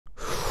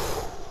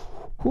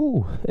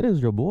Whew, it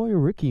is your boy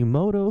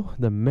RickyMoto,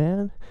 the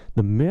man,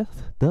 the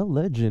myth, the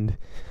legend.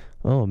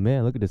 Oh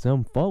man, look at this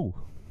M4.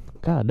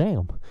 God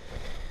damn.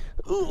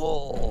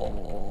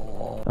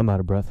 I'm out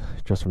of breath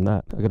just from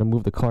that. I gotta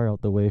move the car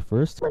out the way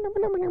first.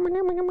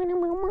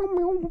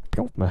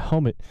 My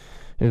helmet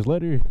is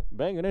literally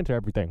banging into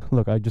everything.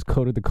 Look, I just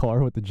coated the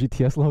car with the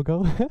GTS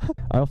logo.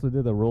 I also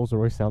did the Rolls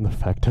Royce sound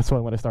effect. That's why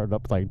when I started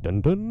up, it's like dun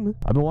dun.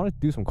 I've been wanting to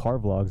do some car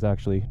vlogs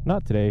actually.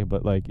 Not today,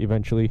 but like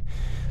eventually.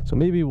 So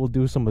maybe we'll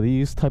do some of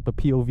these type of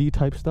POV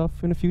type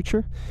stuff in the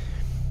future.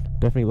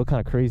 Definitely look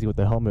kind of crazy with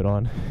the helmet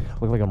on.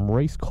 Look like I'm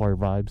race car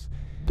vibes.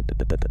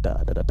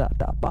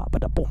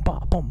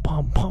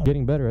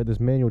 Getting better at this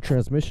manual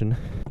transmission.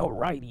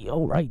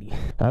 Alrighty.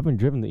 I haven't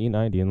driven the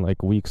E90 in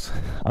like weeks.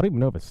 I don't even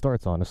know if it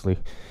starts, honestly.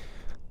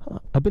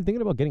 I've been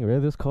thinking about getting rid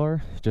of this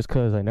car just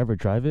because I never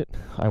drive it.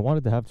 I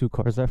wanted to have two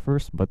cars at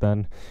first, but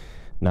then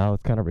now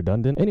it's kind of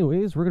redundant.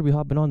 Anyways, we're gonna be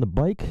hopping on the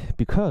bike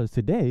because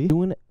today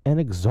doing an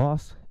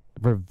exhaust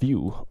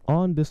review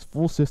on this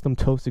full system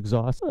Toce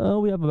exhaust.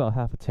 We have about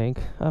half a tank.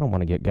 I don't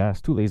want to get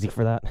gas, too lazy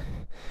for that.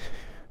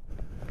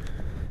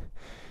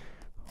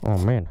 Oh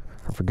man,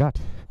 I forgot.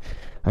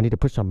 I need to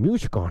put some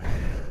music on.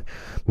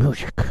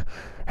 Music.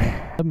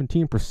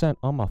 17%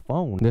 on my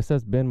phone. This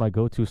has been my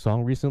go-to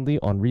song recently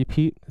on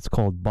repeat. It's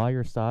called By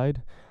Your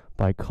Side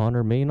by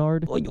Connor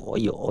Maynard.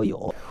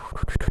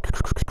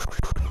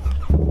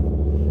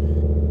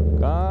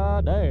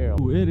 God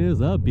damn. It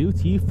is a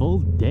beautiful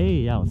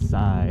day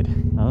outside.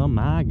 Oh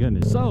my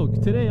goodness. So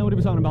today I'm going to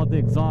be talking about the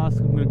exhaust.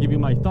 I'm going to give you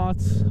my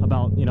thoughts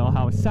about, you know,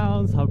 how it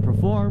sounds, how it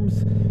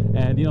performs,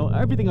 and, you know,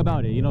 everything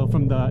about it, you know,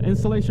 from the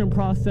installation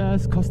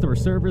process, customer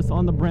service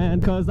on the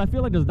brand, because I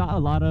feel like there's not a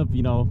lot of,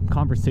 you know,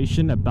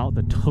 conversation about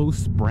the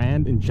Toce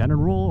brand in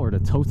general, or the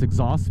Toce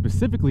exhaust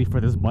specifically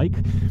for this bike.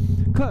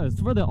 Because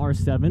for the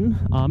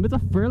R7, it's a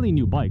fairly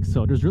new bike,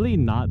 so there's really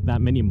not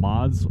that many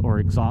mods or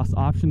exhaust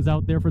options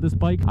out there for this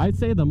bike. I'd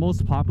say the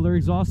most popular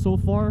exhaust so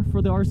far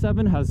for the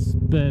R7 has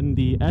been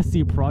the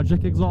SC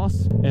Project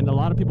exhaust, and a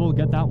lot of people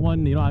get that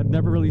one. You know, I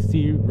never really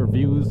see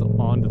reviews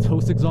on the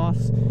Toce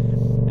exhaust,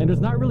 and there's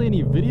not really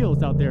any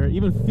videos out there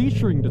even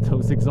featuring the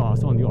Toce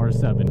exhaust on the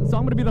R7. So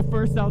I'm going to be the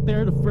first out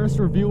there, the first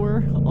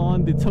reviewer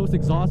on the Toce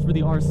exhaust for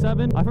the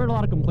R7. I've heard a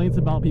lot of complaints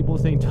about people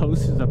saying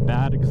Toce is a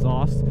bad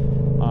exhaust,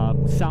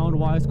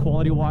 sound-wise,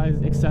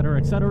 quality-wise, etc.,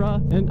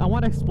 etc. And I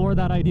want to explore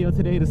that idea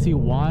today to see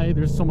why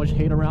there's so much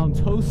hate around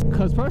Toce,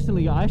 because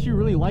personally, I actually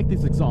really like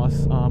this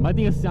exhaust. I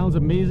think it sounds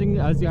amazing,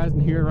 as you guys can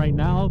hear right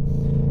now.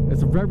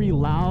 It's a very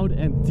loud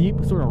and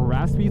deep, sort of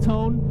raspy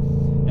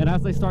tone. And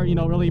as I start, you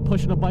know, really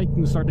pushing the bike, you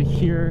can start to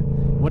hear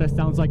what it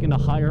sounds like in the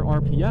higher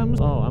RPMs.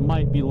 Oh, I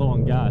might be low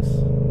on gas.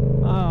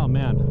 Oh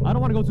man, I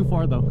don't want to go too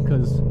far though,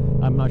 because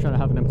I'm not trying to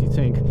have an empty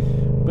tank.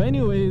 But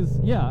anyways,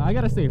 yeah, I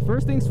gotta say,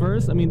 first things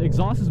first, I mean,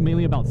 exhaust is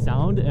mainly about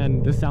sound,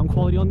 and the sound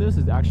quality on this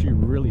is actually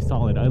really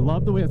solid. I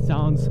love the way it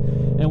sounds,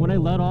 and when I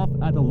let off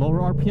at the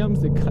lower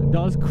RPMs, it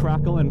does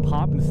crackle and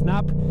pop and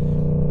snap.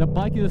 The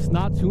bike is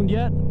not tuned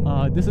yet.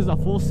 This is a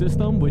full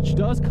system, which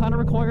does kind of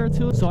require a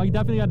tune, so I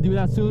definitely got to do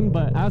that soon.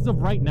 But as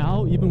of right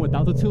now, even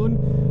without the tune,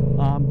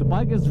 the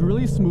bike is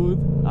really smooth.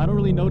 I don't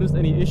really notice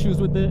any issues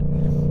with it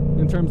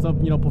in terms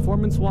of, you know,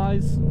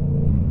 performance-wise.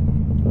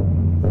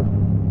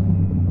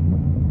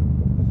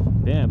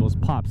 Damn, those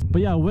pops.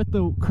 But yeah, with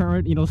the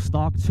current, you know,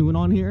 stock tune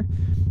on here,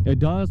 it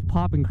does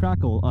pop and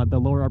crackle at the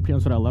lower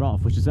RPMs that I let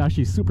off, which is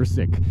actually super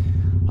sick.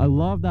 I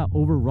love that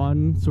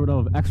overrun sort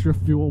of extra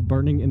fuel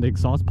burning in the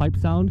exhaust pipe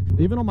sound.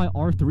 Even on my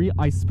R3,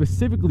 I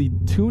specifically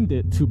tuned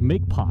it to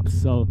make pops.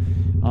 So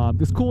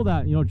it's cool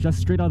that, you know, just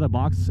straight out of the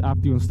box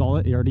after you install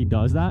it, it already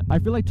does that. I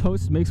feel like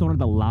Toce makes one of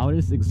the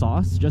loudest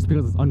exhausts just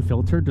because it's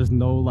unfiltered. There's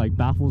no like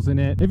baffles in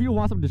it. If you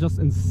want something that's just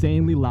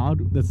insanely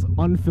loud, that's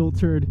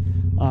unfiltered,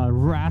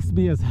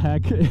 raspy as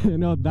heck, you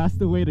know, that's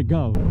the way to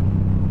go.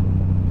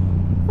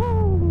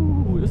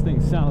 Woo, this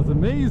thing sounds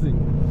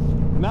amazing.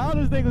 Now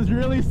this thing is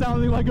really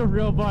sounding like a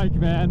real bike,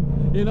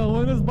 man. You know,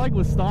 when this bike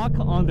was stock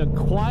on the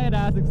quiet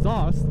ass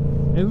exhaust,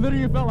 it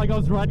literally felt like I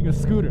was riding a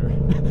scooter.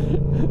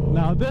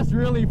 Now this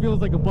really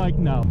feels like a bike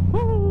now.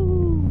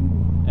 Woo!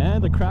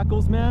 And the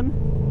crackles, man,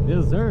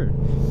 yes sir.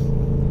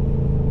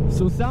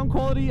 So sound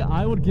quality,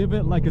 I would give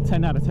it like a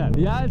 10 out of 10.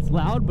 Yeah, it's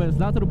loud, but it's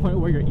not to the point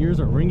where your ears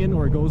are ringing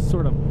or it goes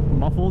sort of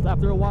muffled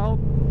after a while.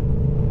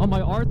 On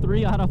my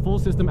R3, I had a full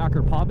system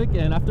Acropovic,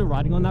 and after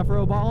riding on that for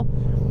a while,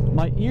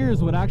 my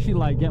ears would actually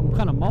like get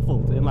kind of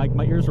muffled, and like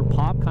my ears would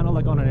pop kind of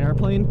like on an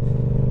airplane.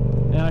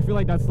 And I feel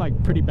like that's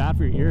like pretty bad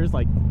for your ears.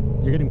 Like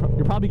you're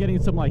probably getting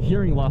some like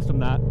hearing loss from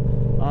that.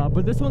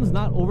 But this one's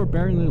not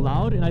overbearingly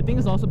loud, and I think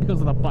it's also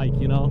because of the bike,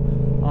 you know.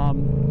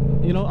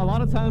 You know, a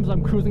lot of times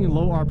I'm cruising in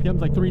low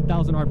RPMs, like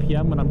 3,000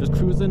 RPM when I'm just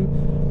cruising.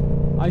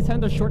 I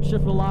tend to short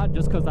shift a lot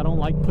just because I don't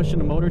like pushing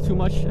the motor too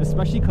much,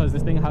 especially because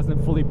this thing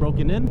hasn't fully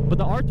broken in. But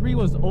the R3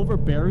 was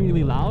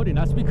overbearingly loud, and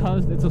that's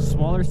because it's a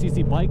smaller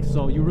cc bike,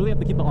 so you really have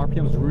to keep the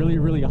RPMs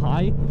really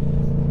high.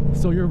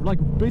 So you're like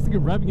basically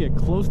revving it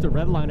close to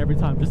redline every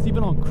time, just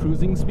even on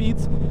cruising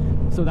speeds.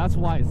 So that's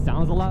why it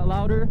sounds a lot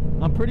louder.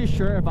 I'm pretty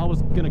sure if I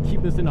was gonna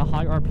keep this in a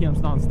high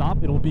RPMs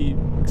non-stop, it'll be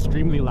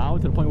extremely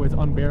loud to the point where it's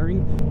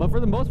unbearing. But for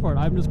the most part,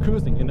 I'm just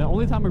cruising, and the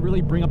only time I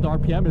really bring up the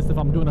RPM is if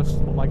I'm doing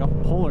like a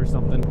pull or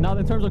something. Now,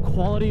 in terms of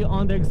quality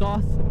on the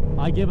exhaust,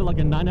 I give it like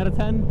a 9 out of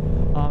 10.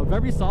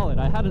 Very solid.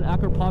 I had an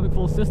Acropovic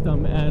full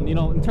system, and you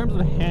know, in terms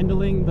of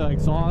handling the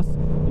exhaust,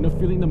 you know,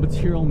 feeling the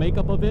material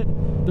makeup of it,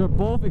 they're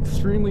both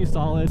extremely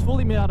solid. It's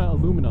fully made out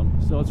of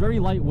aluminum, so it's very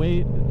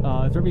lightweight.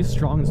 It's very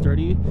strong and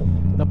sturdy.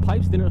 The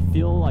pipes didn't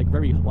feel like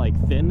very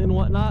thin and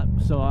whatnot,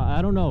 so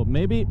I don't know,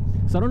 maybe,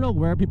 so I don't know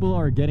where people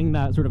are getting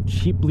that sort of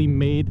cheaply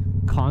made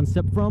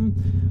concept from.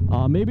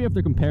 Maybe if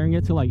they're comparing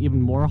it to like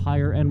even more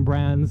higher end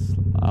brands,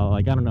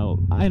 like I don't know,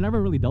 I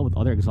never really dealt with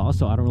other exhausts,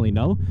 so I don't really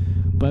know.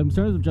 But in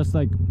terms of just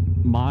like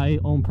my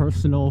own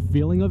personal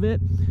feeling of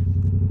it,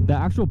 the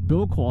actual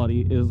build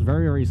quality is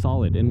very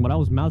solid. And when I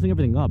was mounting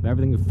everything up,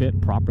 everything fit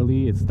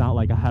properly. It's not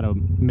like I had to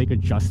make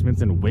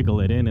adjustments and wiggle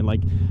it in, and like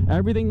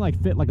everything like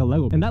fit like a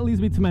Lego. And that leads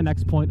me to my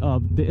next point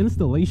of the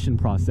installation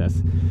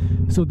process.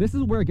 So this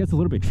is where it gets a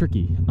little bit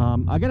tricky.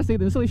 I gotta say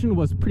the installation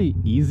was pretty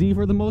easy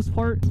for the most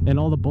part, and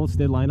all the bolts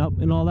did line up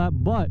and all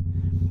that, but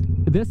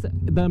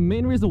the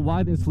main reason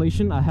why the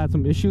installation I had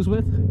some issues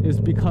with is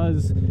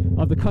because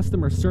of the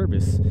customer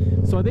service.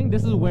 So I think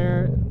this is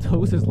where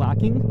Toce is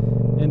lacking,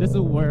 and this is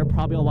where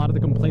probably a lot of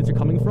the complaints are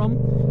coming from.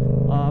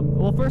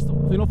 Well,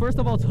 first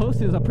of all,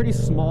 Toce is a pretty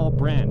small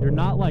brand. They're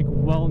not like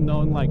well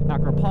known like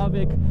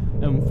Acropovic,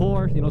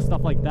 M4, you know,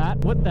 stuff like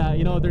that. With that,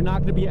 you know, they're not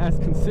going to be as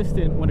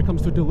consistent when it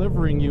comes to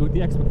delivering you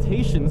the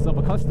expectations of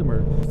a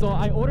customer. So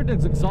I ordered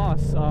this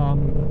exhaust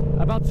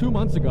about 2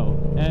 months ago,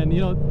 and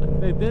you know,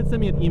 they did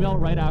send me an email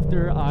right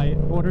after I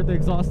ordered the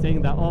exhaust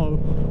saying that, oh,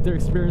 they're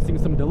experiencing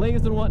some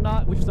delays and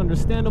whatnot, which is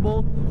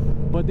understandable.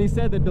 But they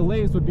said the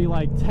delays would be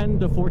like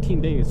 10 to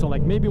 14 days, so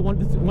like maybe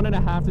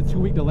 1.5 to 2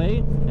 week delay,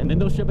 and then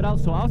they'll ship it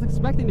out. So I was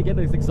expecting to get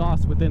this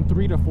exhaust within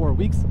 3 to 4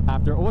 weeks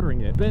after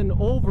ordering it. It's been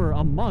over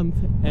a month,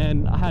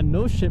 and I had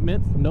no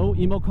shipment, no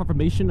email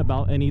confirmation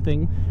about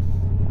anything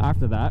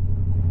after that.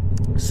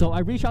 So I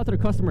reached out to the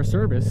customer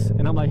service,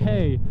 and I'm like,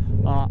 hey,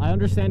 I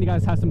understand you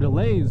guys had some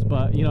delays,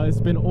 but you know,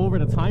 it's been over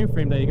the time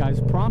frame that you guys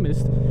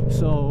promised.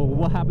 So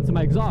what happened to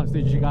my exhaust?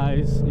 Did you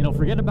guys, you know,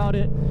 forget about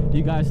it? Do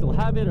you guys still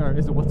have it, or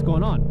is it, what's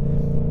going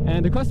on?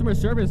 And the customer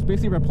service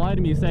basically replied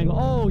to me saying,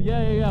 oh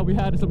yeah, we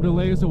had some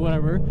delays or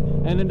whatever.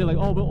 And then they're like,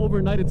 oh, we'll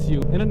overnight it to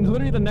you. And then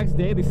literally the next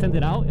day they sent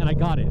it out, and I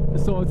got it.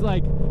 So it's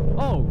like,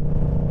 oh,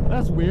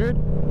 that's weird.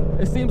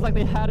 It seems like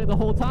they had it the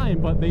whole time,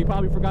 but they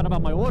probably forgot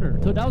about my order.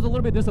 So that was a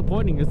little bit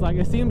disappointing. It's like,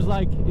 it seems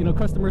like, you know,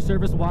 customer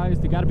service wise,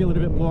 they got to be a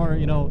little bit more,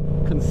 you know,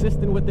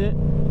 consistent with it.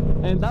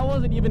 And that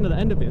wasn't even the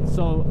end of it.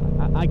 So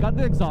I got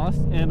the exhaust,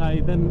 and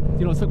I then,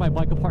 you know, took my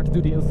bike apart to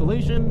do the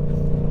installation.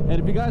 And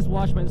if you guys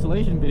watch my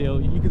installation video,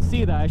 you can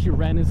see that I actually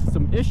ran into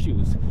some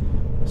issues.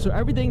 So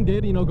everything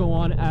did, you know, go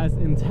on as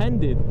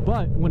intended,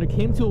 but when it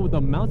came to the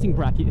mounting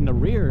bracket in the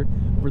rear,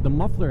 where the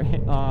muffler,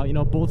 you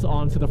know, bolts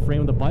onto the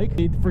frame of the bike,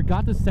 they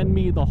forgot to send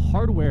me the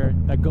hardware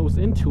that goes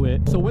into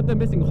it. So with the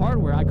missing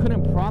hardware, I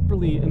couldn't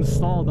properly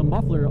install the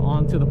muffler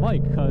onto the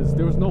bike because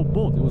there was no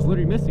bolt. It was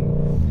literally missing.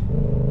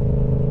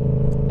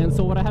 And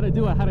so what I had to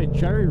do, I had to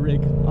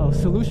jerry-rig a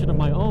solution of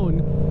my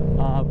own.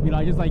 You know,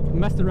 I just like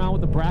messed around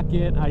with the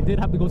bracket. I did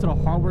have to go to the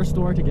hardware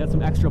store to get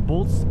some extra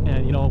bolts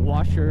and, you know,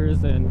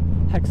 washers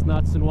and hex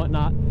nuts and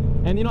whatnot.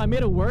 And, you know, I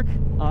made it work.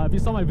 If you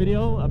saw my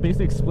video, I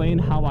basically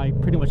explained how I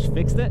pretty much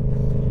fixed it.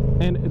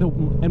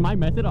 And my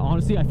method,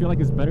 honestly, I feel like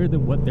is better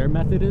than what their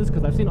method is,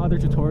 because I've seen other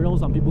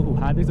tutorials on people who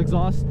had these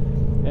exhausts.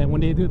 And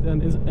when they did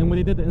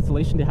the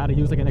installation, they had to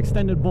use like an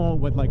extended bolt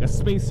with like a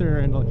spacer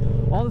and like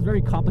all this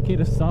very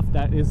complicated stuff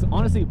that is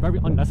honestly very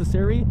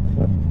unnecessary.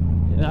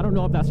 And I don't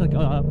know if that's like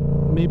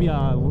maybe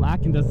a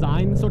lack in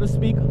design, so to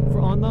speak,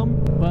 on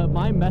them. But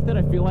my method,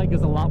 I feel like,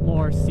 is a lot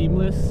more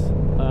seamless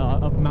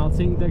of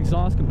mounting the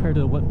exhaust compared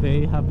to what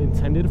they have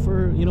intended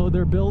for, you know,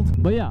 their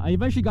build. But yeah, I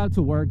eventually got it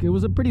to work. It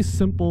was a pretty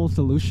simple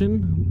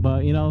solution,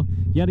 but you know,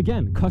 yet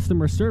again,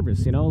 customer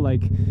service, you know,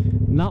 like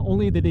not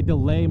only did they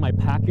delay my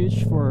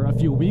package for a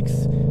few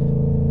weeks,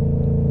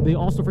 they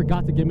also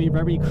forgot to give me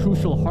very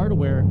crucial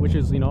hardware, which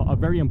is, you know, a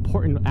very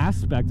important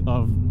aspect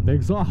of the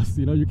exhaust.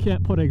 You know, you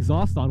can't put an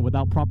exhaust on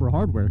without proper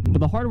hardware. But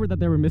the hardware that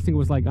they were missing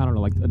was like, I don't know,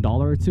 like $1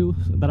 or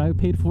 $2 that I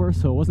paid for,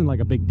 so it wasn't like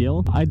a big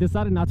deal. I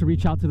decided not to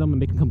reach out to them and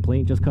make a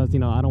complaint just because, you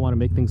know, I don't want to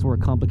make things more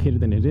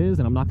complicated than it is,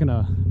 and I'm not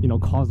gonna, you know,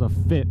 cause a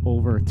fit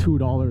over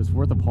 $2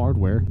 worth of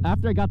hardware.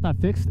 After I got that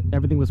fixed,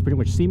 everything was pretty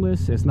much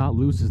seamless. It's not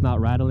loose, it's not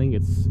rattling,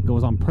 it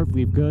goes on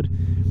perfectly good.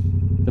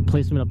 The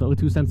placement of the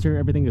O2 sensor,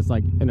 everything is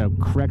like in a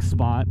correct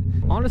spot.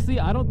 Honestly,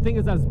 I don't think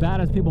it's as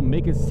bad as people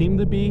make it seem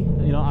to be.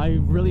 You know, I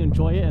really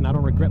enjoy it and I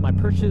don't regret my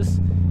purchase.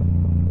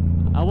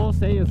 I will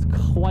say it's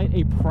quite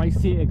a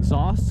pricey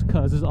exhaust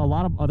because there's a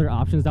lot of other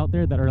options out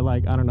there that are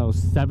like, I don't know,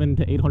 $700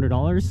 to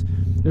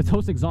 $800. The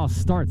Toce exhaust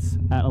starts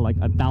at like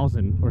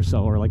 $1,000 or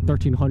so, or like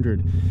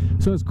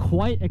 $1,300. So it's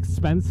quite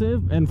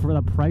expensive, and for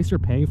the price you're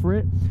paying for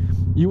it,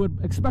 you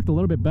would expect a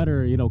little bit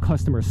better, you know,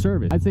 customer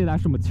service. I'd say the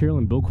actual material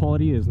and build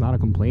quality is not a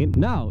complaint.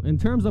 Now, in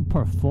terms of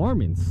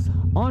performance,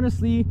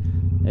 honestly,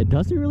 it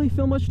doesn't really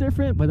feel much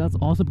different, but that's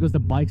also because the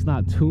bike's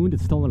not tuned.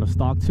 It's still in a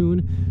stock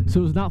tune,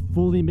 so it's not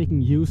fully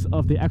making use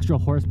of the extra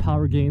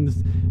horsepower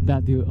gains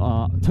that the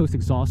Toce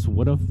exhaust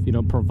would have, you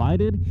know,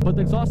 provided. But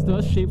the exhaust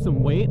does shave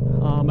some weight.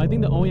 I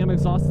think the OEM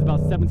exhaust is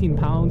about 17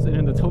 pounds, and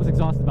then the Toce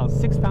exhaust is about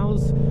 6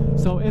 pounds.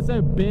 So it's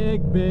a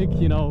big,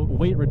 you know,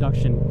 weight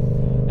reduction.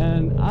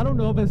 And I don't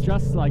know if it's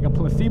just like a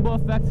placebo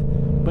effect,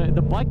 but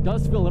the bike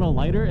does feel a little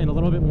lighter and a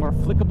little bit more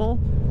flickable.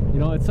 You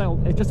know,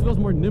 it just feels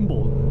more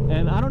nimble.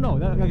 And I don't know,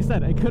 like I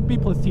said, it could be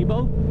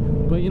placebo,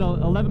 but you know,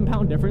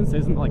 11-pound difference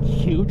isn't like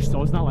huge,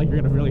 so it's not like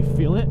you're gonna really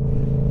feel it.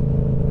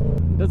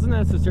 It doesn't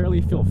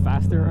necessarily feel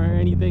faster or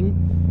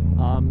anything.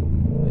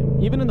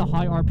 Even in the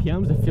high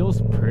RPMs, it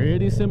feels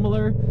pretty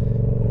similar.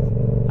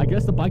 I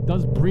guess the bike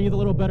does breathe a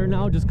little better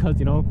now just because,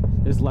 you know,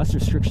 there's less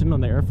restriction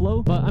on the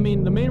airflow. But I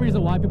mean, the main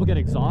reason why people get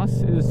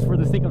exhaust is for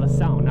the sake of the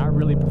sound, not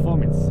really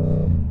performance.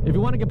 If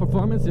you want to get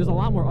performance, there's a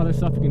lot more other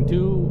stuff you can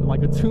do,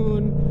 like a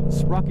tune,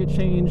 sprocket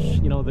change,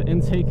 you know, the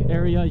intake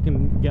area, you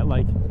can get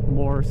like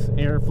more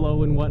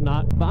airflow and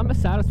whatnot. But I'm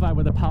satisfied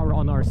with the power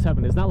on the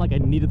R7. It's not like I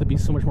need it to be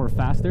so much more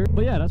faster.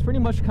 But yeah, that's pretty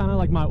much kind of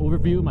like my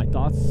overview, my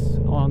thoughts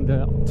on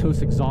the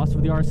Toce exhaust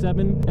for the R7.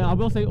 And I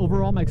will say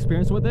overall my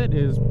experience with it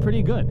is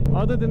pretty good.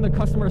 Other than the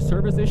customer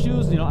service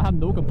issues, you know, I have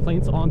no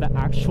complaints on the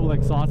actual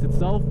exhaust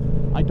itself.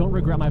 I don't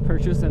regret my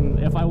purchase, and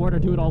if I were to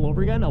do it all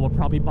over again, I would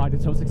probably buy the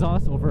Toce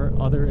exhaust over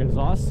other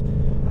exhausts.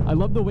 I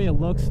love the way it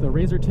looks. The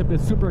razor tip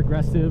is super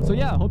aggressive. So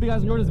yeah, hope you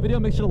guys enjoyed this video.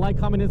 Make sure to like,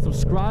 comment, and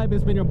subscribe.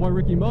 It's been your boy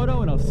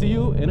RickyMoto, and I'll see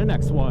you in the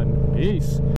next one. Peace.